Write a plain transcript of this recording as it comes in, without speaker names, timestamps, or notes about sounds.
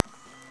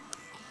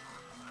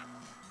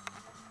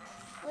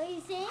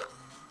see?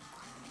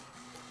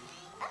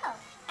 Oh,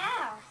 ow.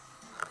 Ow,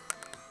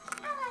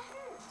 that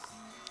hurts.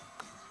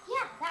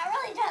 Yeah, that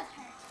really does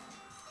hurt.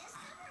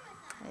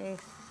 Hey.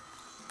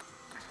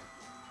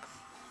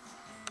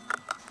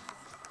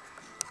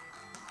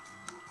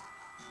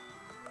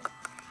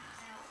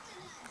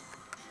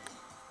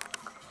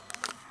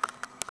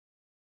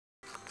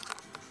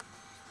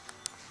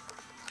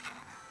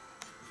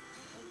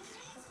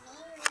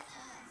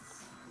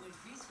 When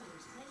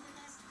preschoolers play with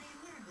us, they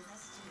learn with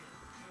us too.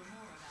 For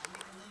more about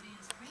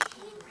Nickelodeon's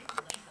preschool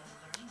curriculum, go to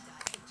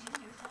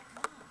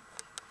learning.nicjunior.com.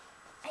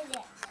 I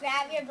did.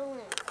 Grab your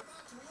balloon. We're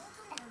about to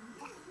welcome our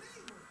new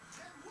neighbor,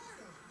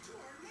 Eduardo, to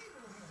our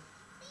neighborhood.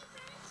 We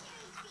brought a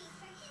cherry tree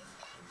for his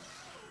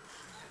backyard.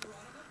 I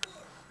brought him a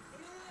book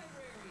from the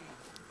library.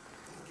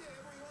 Okay,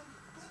 everyone,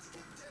 let's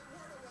give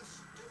Eduardo a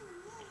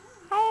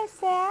Hi,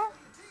 Sarah.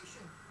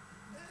 salutation.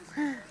 That is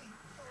great.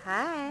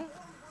 Hi.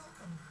 Warm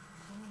welcome.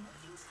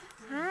 Nothing's to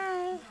do.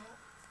 Hi. No.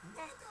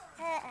 Welcome,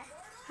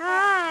 Eduardo.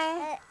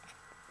 Hi.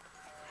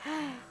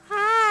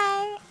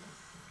 Hi.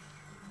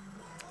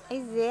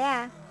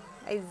 Isaiah.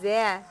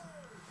 Isaiah.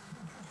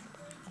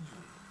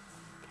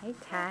 Hey,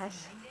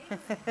 Tash.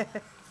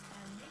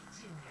 On Nick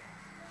Jr.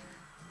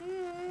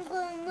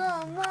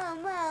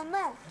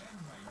 Mama.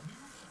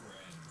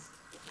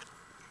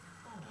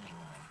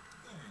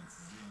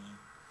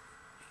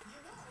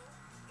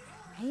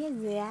 Hey,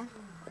 Isaiah.